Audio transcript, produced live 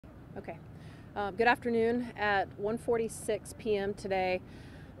Okay. Good afternoon. At 1:46 p.m. today,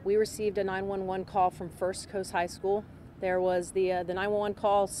 we received a 911 call from First Coast High School. There was the 911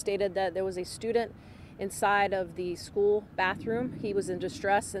 call stated that there was a student inside of the school bathroom. He was in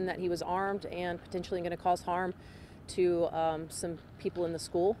distress and that he was armed and potentially going to cause harm to some people in the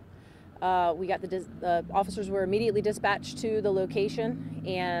school. We got the officers were immediately dispatched to the location,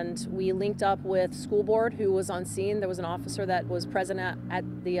 and we linked up with school board, who was on scene. There was an officer that was present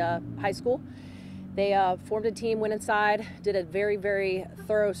at the high school. They formed a team, went inside, did a very, very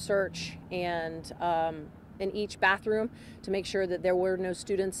thorough search and in each bathroom to make sure that there were no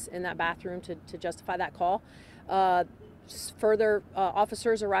students in that bathroom to justify that call. Further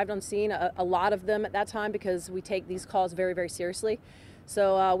officers arrived on scene, a lot of them at that time, because we take these calls very, very seriously.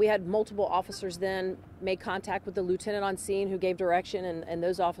 So we had multiple officers then make contact with the lieutenant on scene, who gave direction, and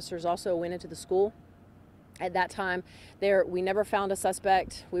those officers also went into the school. At that time, we never found a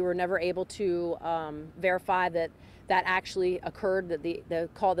suspect. We were never able to verify that actually occurred, that the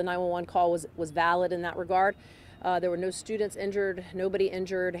 911 call was valid in that regard. There were no students injured, nobody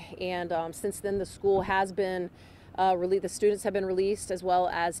injured, and since then the school has been the students have been released, as well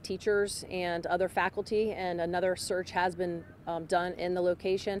as teachers and other faculty, and another search has been done in the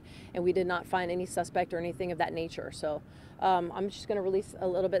location, and we did not find any suspect or anything of that nature. So I'm just going to release a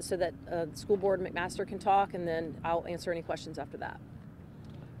little bit so that School Board McMaster can talk, and then I'll answer any questions after that.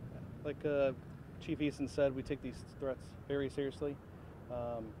 Like Chief Easton said, we take these threats very seriously,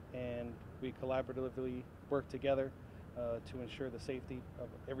 and we collaboratively work together to ensure the safety of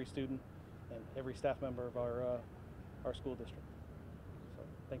every student and every staff member of our school district. So,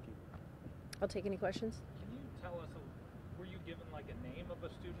 thank you. I'll take any questions. Can you tell us, were you given like a name of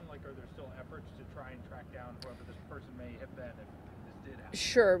a student? Like, are there still efforts to try and track down whoever this person may have been if this did happen?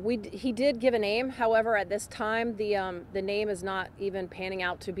 Sure, he did give a name. However, at this time, the name is not even panning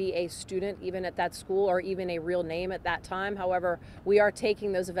out to be a student, even at that school, or even a real name at that time. However, we are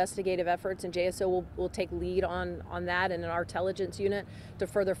taking those investigative efforts, and JSO will take lead on that, and in our intelligence unit to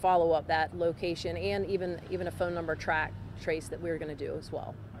further follow up that location, and even a phone number trace that we're going to do as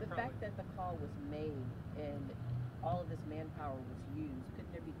well. The fact that the call was made and all of this manpower was used,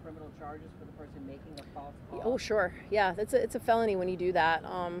 couldn't there be criminal charges for the person making a false call? Oh, sure. Yeah, it's a felony when you do that.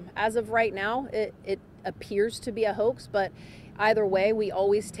 As of right now, it appears to be a hoax, but either way, we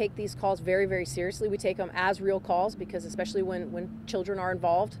always take these calls very, very seriously. We take them as real calls, because especially when children are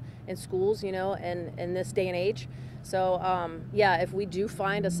involved in schools, and in this day and age. So, yeah, if we do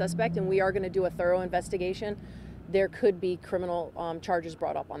find a suspect, and we are going to do a thorough investigation, there could be criminal charges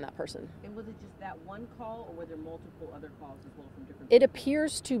brought up on that person. And was it just that one call, or were there multiple other calls as well from different It people?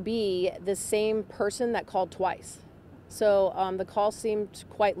 appears to be the same person that called twice. So the call seemed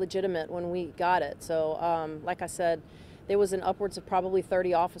quite legitimate when we got it. So like I said, there was an upwards of probably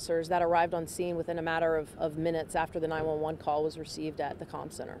 30 officers that arrived on scene within a matter of minutes after the 911 call was received at the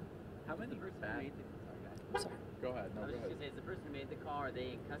comm center. How many person made the Sorry. Go ahead. No, I was go just ahead. going to say, is the person who made the call, are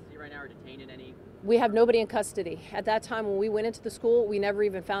they in custody right now or detained in any? We have nobody in custody. At that time, when we went into the school, we never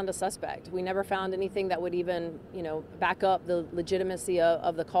even found a suspect. We never found anything that would even, back up the legitimacy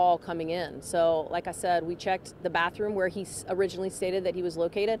of the call coming in. So, like I said, we checked the bathroom where he originally stated that he was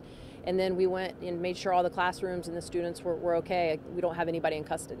located, and then we went and made sure all the classrooms and the students were okay. We don't have anybody in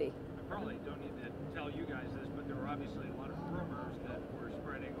custody. I probably don't need to tell you guys this, but there were obviously a lot of rumors that were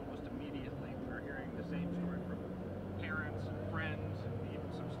spreading almost immediately. We were hearing the same story from parents and friends, and even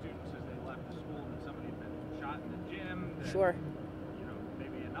some students as they left the school, that somebody had been shot in the gym. That, Sure.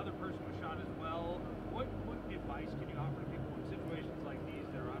 Maybe another person was shot as well. What advice can you offer to people in situations like these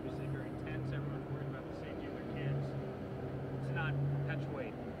that are obviously very tense? Everyone's worried about the safety of their kids. To not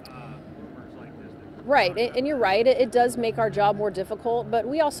perpetuate rumors like this. Right, and you're right. It does make our job more difficult, but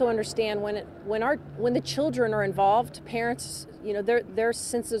we also understand when the children are involved, parents, their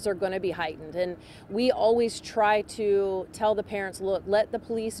senses are going to be heightened, and we always try to tell the parents, look, let the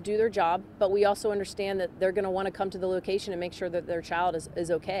police do their job, but we also understand that they're going to want to come to the location and make sure that their child is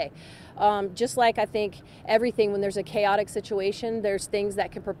okay. Just like I think everything, when there's a chaotic situation, there's things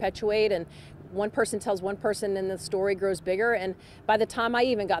that can perpetuate, and one person tells one person and the story grows bigger. And by the time I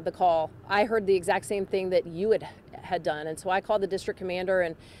even got the call, I heard the exact same thing that you had done. And so I called the district commander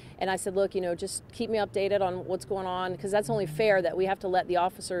and I said, look, just keep me updated on what's going on, because that's only fair that we have to let the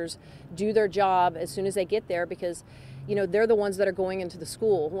officers do their job as soon as they get there, because they're the ones that are going into the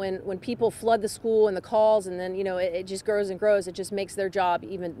school. When people flood the school and the calls, and then it just grows and grows, it just makes their job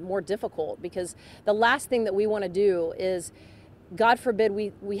even more difficult, because the last thing that we want to do is, God forbid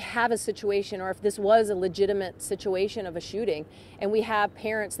we have a situation, or if this was a legitimate situation of a shooting, and we have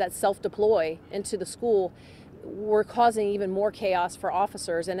parents that self-deploy into the school, we're causing even more chaos for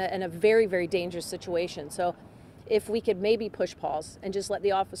officers in a very, very dangerous situation. So if we could maybe push pause and just let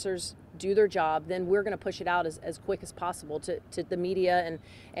the officers do their job, then we're going to push it out as quick as possible to the media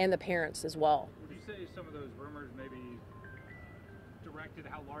and the parents as well. Would you say some of those rumors maybe directed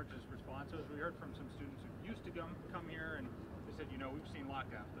how large this response was? We heard from some students who used to come here, and they said, we've seen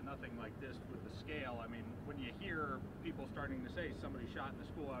lockdowns, but nothing like this with the scale. I mean, when you hear people starting to say somebody shot in the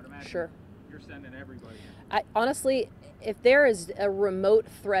school, I would imagine Sure. you're sending everybody. Honestly, if there is a remote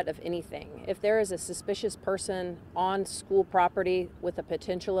threat of anything, if there is a suspicious person on school property with a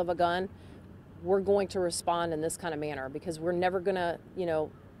potential of a gun, we're going to respond in this kind of manner, because we're never going to,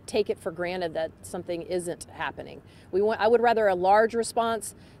 take it for granted that something isn't happening. I would rather a large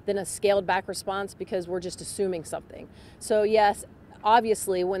response than a scaled back response, because we're just assuming something. So yes,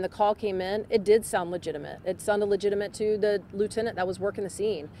 obviously when the call came in, it did sound legitimate. It sounded legitimate to the lieutenant that was working the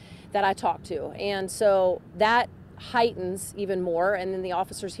scene that I talked to. And so that heightens even more, and then the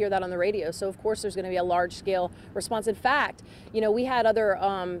officers hear that on the radio. So of course there's going to be a large scale response. In fact, we had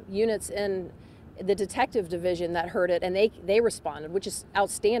other units in the detective division that heard it, and they responded, which is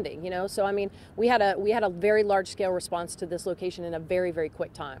outstanding. So I mean, we had a very large scale response to this location in a very, very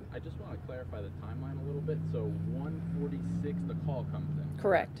quick time. I just want to clarify the timeline a little bit. So 1:46, the call comes in.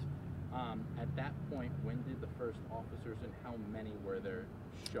 Correct. At that point, when did the first officers and how many were there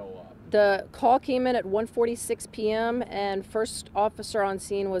show up? The call came in at 1:46 p.m. and first officer on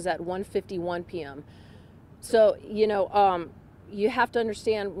scene was at 1:51 p.m. So you have to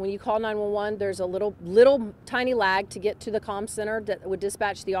understand, when you call 911, there's a little tiny lag to get to the comm center that would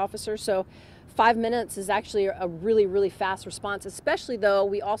dispatch the officer. So 5 minutes is actually a really, really fast response, especially though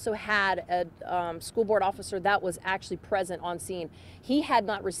we also had a school board officer that was actually present on scene. He had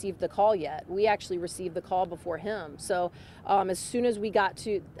not received the call yet. We actually received the call before him. So as soon as we got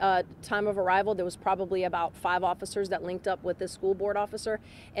to time of arrival, there was probably about 5 officers that linked up with this school board officer.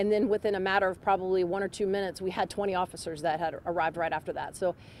 And then within a matter of probably 1 or 2 minutes, we had 20 officers that had arrived right after that.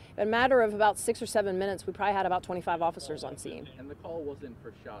 So in a matter of about 6 or 7 minutes, we probably had about 25 officers on scene. And the call wasn't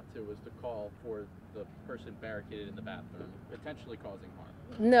for shots, it was the call for the person barricaded in the bathroom, potentially causing harm.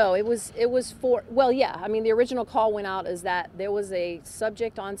 No, it was for, well, yeah, I mean, the original call went out as that there was a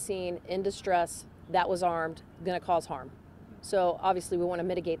subject on scene in distress that was armed, going to cause harm. So obviously we want to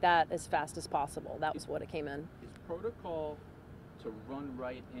mitigate that as fast as possible. That was what it came in. Is protocol to run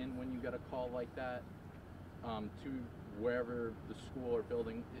right in when you get a call like that to wherever the school or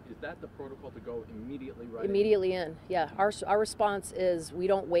building, is that the protocol to go immediately right Immediately in, yeah. Our response is we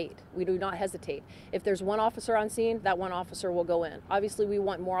don't wait. We do not hesitate. If there's one officer on scene, that one officer will go in. Obviously we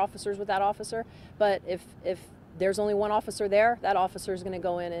want more officers with that officer, but if there's only one officer there, that officer is going to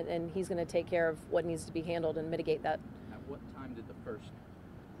go in and he's going to take care of what needs to be handled and mitigate that. At what time did the first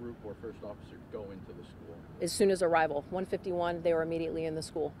group or first officer go into the school? As soon as arrival, 1:51, they were immediately in the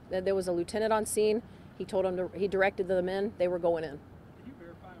school. There was a lieutenant on scene. He told them he directed them in. They were going in. Can you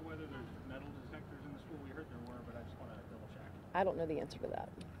verify whether there's metal detectors in the school? We heard there were, but I just want to double check. I don't know the answer to that.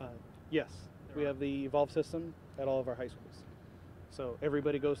 Yes, we have the Evolve system at all of our high schools. So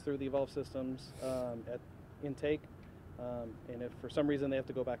everybody goes through the Evolve systems at intake, and if for some reason they have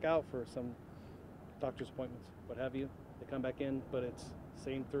to go back out for some doctor's appointments, what have you, they come back in, but it's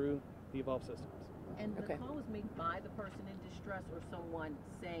same through the Evolve systems. And the Okay. call was made by the person in distress or someone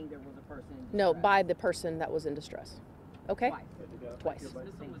saying there was a person in distress? No, by the person that was in distress. Okay? Twice. Twice. This one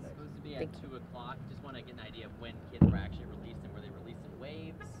was supposed to be at Thank you. 2 o'clock. Just want to get an idea of when kids were actually released, and were they released in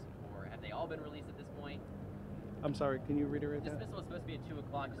waves, or have they all been released at this point? I'm sorry, can you reiterate that? Dismissal was supposed to be at 2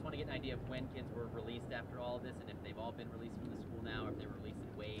 o'clock. Just want to get an idea of when kids were released after all of this, and if they've all been released from the school now, or if they were released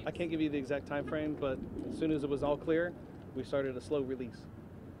in waves. I can't give you the exact time frame, but as soon as it was all clear, we started a slow release.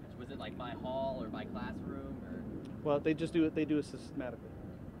 Was it like by hall or by classroom, or? Well, they just do it. They do it systematically.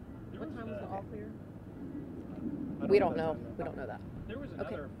 What time was the all clear? We don't know. We don't know that. There was Okay.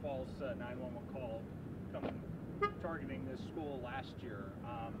 another false 911 call targeting this school last year.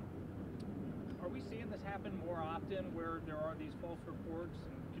 Are we seeing this happen more often, where there are these false reports?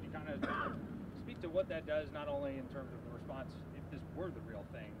 And could you kind of speak to what that does, not only in terms of the response, if this were the real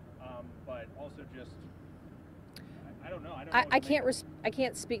thing, but also just, I don't know. I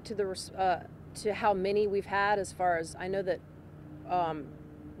can't speak to to how many we've had. As far as I know, that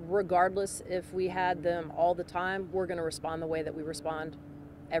regardless if we had them all the time, we're going to respond the way that we respond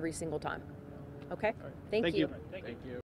every single time. Okay? All right. Thank Thank you. you. Thank you.